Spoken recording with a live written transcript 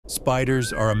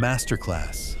Spiders are a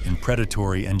masterclass in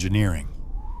predatory engineering.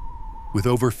 With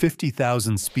over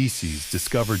 50,000 species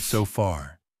discovered so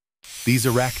far, these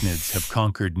arachnids have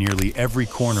conquered nearly every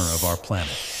corner of our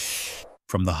planet,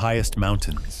 from the highest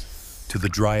mountains to the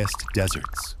driest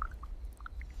deserts.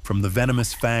 From the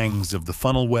venomous fangs of the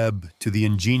funnel web to the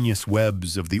ingenious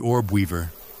webs of the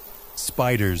orb-weaver,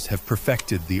 spiders have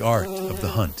perfected the art of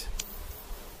the hunt.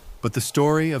 But the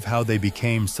story of how they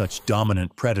became such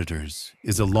dominant predators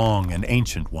is a long and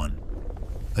ancient one,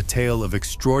 a tale of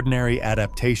extraordinary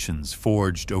adaptations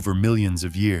forged over millions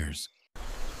of years.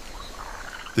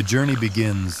 The journey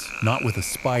begins not with a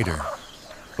spider,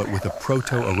 but with a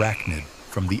proto-arachnid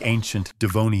from the ancient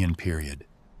Devonian period,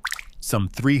 some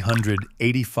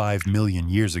 385 million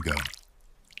years ago.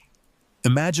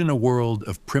 Imagine a world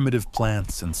of primitive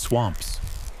plants and swamps,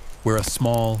 where a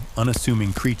small,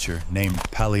 unassuming creature named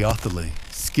Palaeothele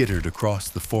skittered across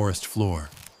the forest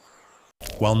floor.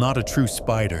 While not a true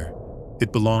spider,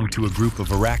 it belonged to a group of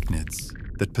arachnids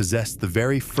that possessed the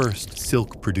very first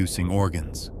silk-producing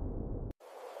organs.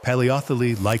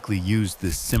 Palaeothele likely used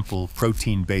this simple,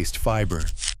 protein-based fiber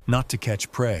not to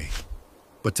catch prey,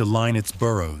 but to line its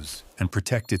burrows and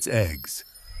protect its eggs.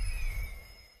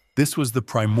 This was the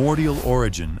primordial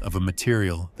origin of a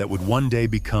material that would one day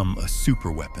become a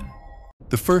superweapon.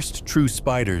 The first true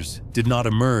spiders did not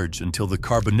emerge until the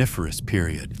Carboniferous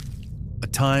period, a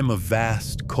time of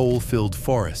vast, coal-filled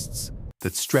forests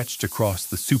that stretched across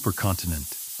the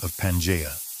supercontinent of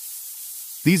Pangaea.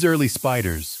 These early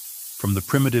spiders, from the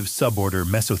primitive suborder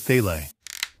Mesothelae,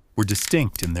 were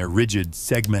distinct in their rigid,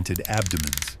 segmented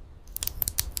abdomens.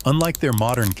 Unlike their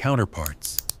modern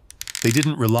counterparts, they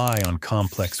didn't rely on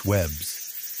complex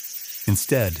webs.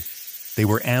 Instead, they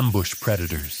were ambush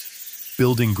predators,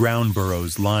 building ground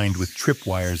burrows lined with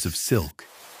tripwires of silk.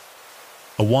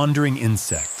 A wandering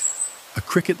insect, a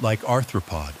cricket-like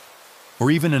arthropod,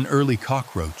 or even an early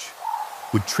cockroach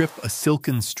would trip a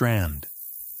silken strand,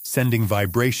 sending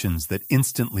vibrations that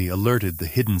instantly alerted the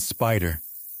hidden spider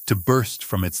to burst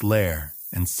from its lair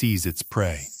and seize its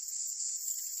prey.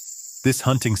 This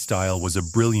hunting style was a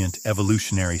brilliant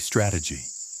evolutionary strategy.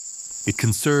 It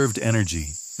conserved energy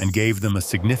and gave them a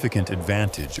significant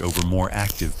advantage over more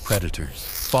active predators.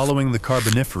 Following the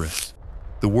Carboniferous,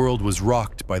 the world was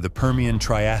rocked by the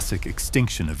Permian-Triassic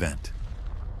extinction event,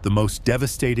 the most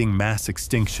devastating mass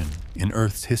extinction in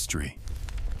Earth's history.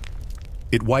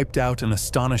 It wiped out an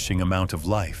astonishing amount of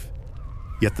life,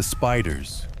 yet the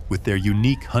spiders, with their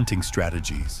unique hunting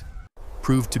strategies,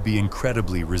 proved to be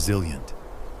incredibly resilient.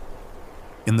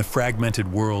 In the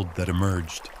fragmented world that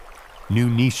emerged, new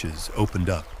niches opened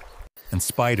up, and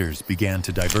spiders began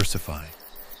to diversify.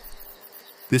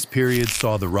 This period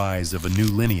saw the rise of a new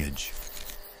lineage,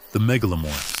 the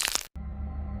megalomorphs.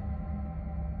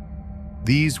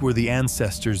 These were the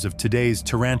ancestors of today's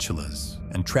tarantulas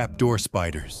and trapdoor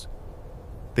spiders.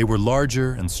 They were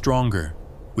larger and stronger,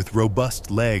 with robust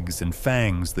legs and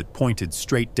fangs that pointed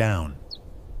straight down.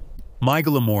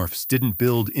 Megalomorphs didn't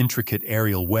build intricate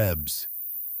aerial webs.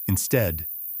 Instead,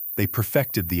 they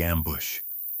perfected the ambush,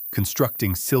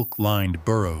 constructing silk-lined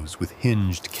burrows with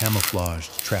hinged,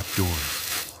 camouflaged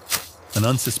trapdoors. An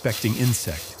unsuspecting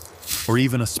insect, or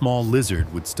even a small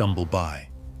lizard, would stumble by,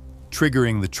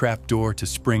 triggering the trapdoor to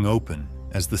spring open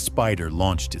as the spider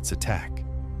launched its attack.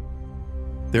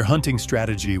 Their hunting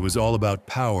strategy was all about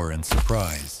power and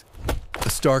surprise, a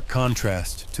stark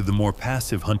contrast to the more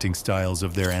passive hunting styles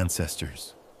of their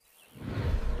ancestors.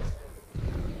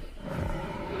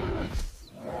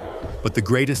 But the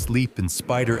greatest leap in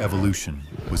spider evolution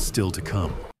was still to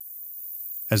come.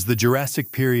 As the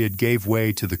Jurassic period gave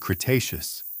way to the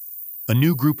Cretaceous, a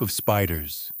new group of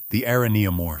spiders, the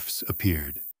araneomorphs,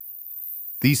 appeared.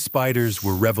 These spiders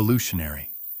were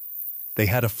revolutionary. They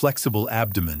had a flexible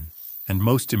abdomen and,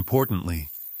 most importantly,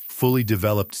 fully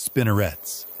developed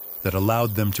spinnerets that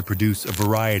allowed them to produce a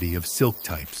variety of silk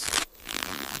types.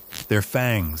 Their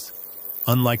fangs,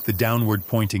 unlike the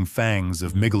downward-pointing fangs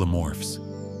of megalomorphs,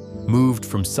 moved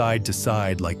from side to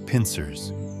side like pincers,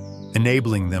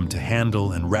 enabling them to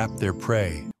handle and wrap their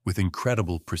prey with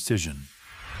incredible precision.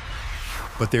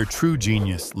 But their true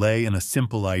genius lay in a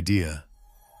simple idea: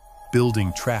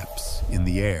 building traps in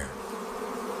the air.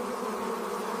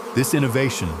 This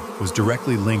innovation was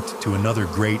directly linked to another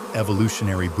great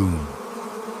evolutionary boom,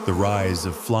 the rise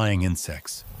of flying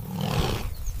insects.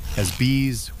 As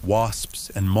bees,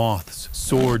 wasps, and moths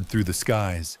soared through the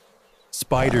skies,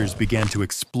 spiders began to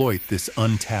exploit this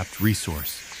untapped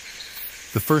resource.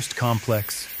 The first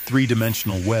complex,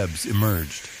 three-dimensional webs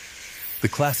emerged. The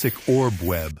classic orb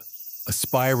web, a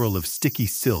spiral of sticky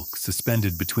silk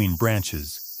suspended between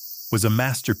branches, was a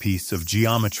masterpiece of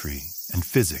geometry and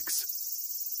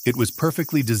physics. It was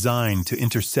perfectly designed to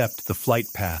intercept the flight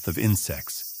path of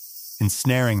insects,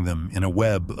 ensnaring them in a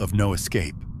web of no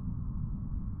escape.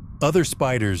 Other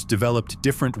spiders developed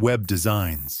different web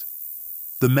designs.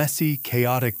 The messy,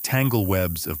 chaotic tangle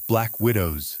webs of black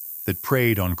widows that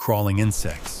preyed on crawling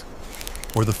insects,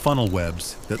 or the funnel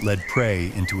webs that led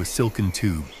prey into a silken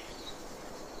tube.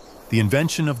 The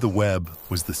invention of the web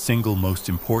was the single most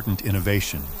important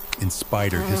innovation in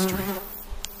spider history.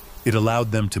 It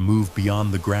allowed them to move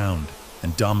beyond the ground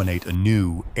and dominate a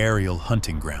new aerial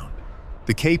hunting ground.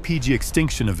 The KPG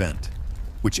extinction event,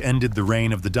 which ended the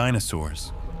reign of the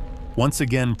dinosaurs, once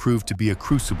again proved to be a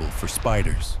crucible for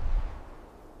spiders.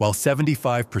 While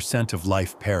 75% of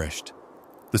life perished,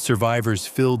 the survivors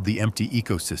filled the empty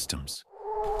ecosystems.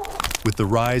 With the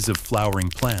rise of flowering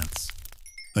plants,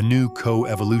 a new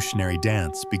co-evolutionary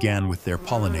dance began with their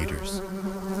pollinators,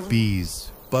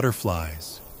 bees,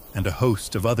 butterflies, and a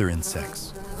host of other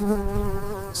insects.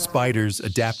 Spiders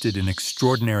adapted in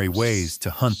extraordinary ways to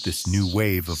hunt this new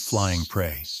wave of flying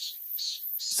prey.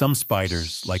 Some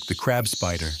spiders, like the crab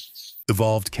spider,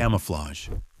 evolved camouflage,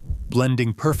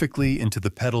 blending perfectly into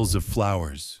the petals of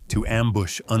flowers to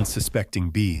ambush unsuspecting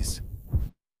bees.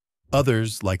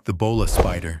 Others, like the bola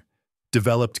spider,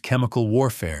 developed chemical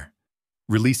warfare,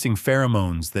 releasing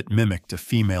pheromones that mimicked a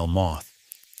female moth,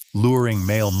 luring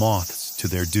male moths to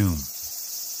their doom.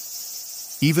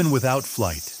 Even without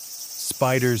flight,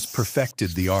 spiders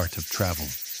perfected the art of travel.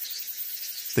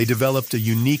 They developed a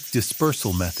unique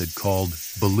dispersal method called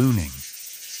ballooning,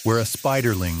 where a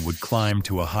spiderling would climb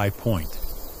to a high point,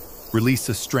 release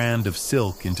a strand of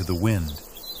silk into the wind,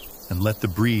 and let the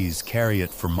breeze carry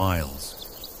it for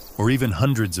miles, or even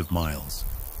hundreds of miles,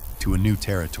 to a new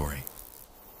territory.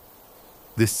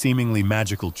 This seemingly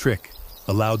magical trick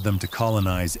allowed them to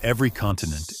colonize every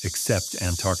continent except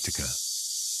Antarctica.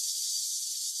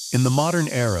 In the modern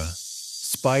era,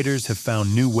 spiders have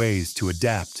found new ways to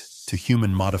adapt to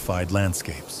human-modified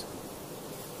landscapes.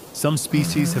 Some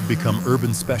species have become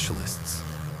urban specialists,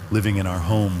 living in our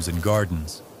homes and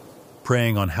gardens,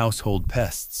 preying on household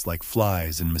pests like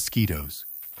flies and mosquitoes.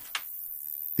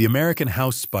 The American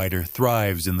house spider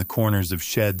thrives in the corners of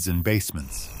sheds and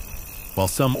basements, while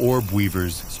some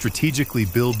orb-weavers strategically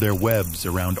build their webs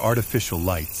around artificial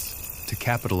lights to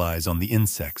capitalize on the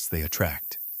insects they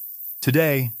attract.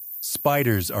 Today,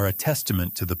 spiders are a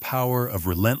testament to the power of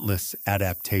relentless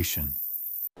adaptation.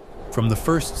 From the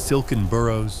first silken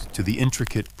burrows to the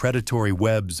intricate predatory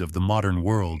webs of the modern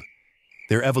world,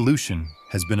 their evolution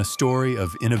has been a story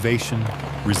of innovation,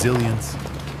 resilience,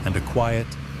 and a quiet,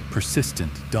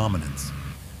 persistent dominance.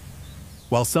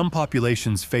 While some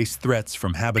populations face threats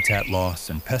from habitat loss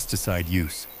and pesticide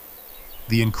use,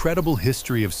 the incredible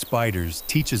history of spiders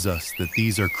teaches us that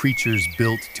these are creatures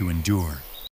built to endure.